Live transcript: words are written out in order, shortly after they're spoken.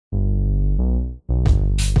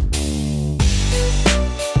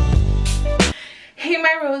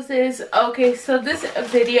roses. Okay, so this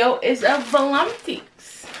video is of Volupties.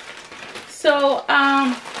 So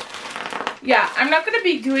yeah, I'm not gonna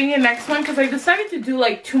be doing the next one because I decided to do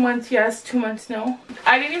like 2 months yes, 2 months no.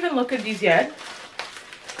 I didn't even look at these yet.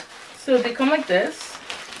 So they come like this.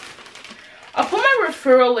 I'll put my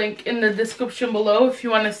referral link in the description below if you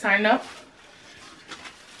want to sign up.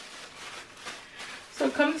 So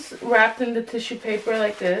it comes wrapped in the tissue paper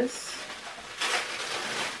like this.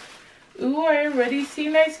 Ooh, I already see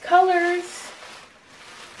nice colors.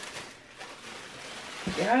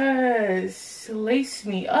 Yes, lace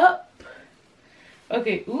me up.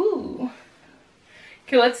 Okay, ooh.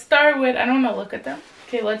 Okay, let's start with, I don't know, look at them.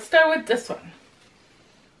 Okay, let's start with this one.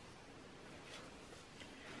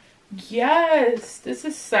 Yes, this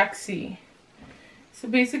is sexy. So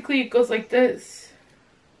basically it goes like this.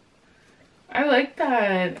 I like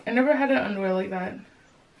that. I never had an underwear like that.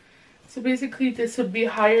 So basically this would be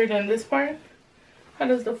higher than this part. How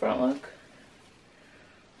does the front look?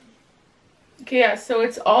 Okay, yeah, so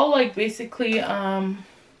it's all like basically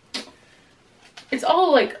it's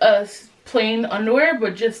all like a plain underwear,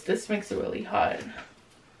 but just this makes it really hot.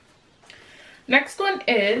 Next one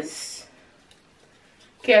is,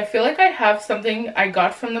 okay, I feel like I have something I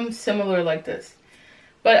got from them similar like this,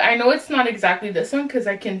 but I know it's not exactly this one because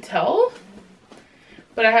I can tell.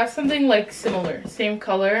 But I have something like similar, same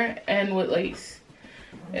color and with lace.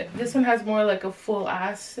 This one has more like a full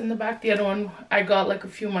ass in the back. The other one I got like a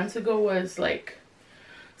few months ago was like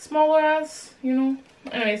smaller ass, you know.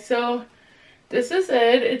 Anyway, so this is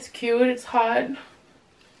it. It's cute, it's hot.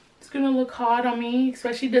 It's gonna look hot on me,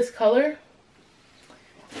 especially this color.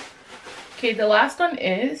 Okay, the last one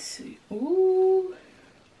is, ooh.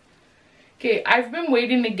 Okay, I've been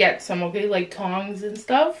waiting to get some, okay, like tongs and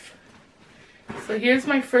stuff. So here's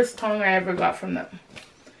my first tongue I ever got from them.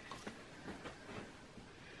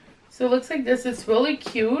 So it looks like this. It's really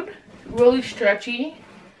cute, really stretchy.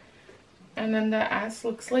 And then the ass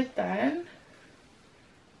looks like that.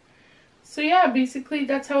 So yeah, basically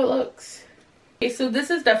that's how it looks. Okay, so this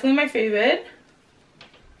is definitely my favorite.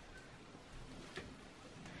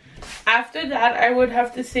 After that, I would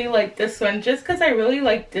have to say like this one, just because I really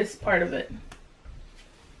like this part of it.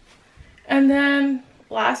 And then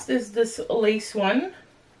last is this lace one.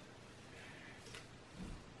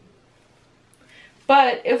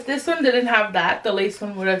 But if this one didn't have that, the lace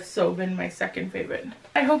one would have so been my second favorite.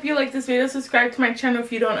 I hope you like this video. Subscribe to my channel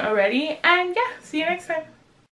if you don't already. And yeah, see you next time.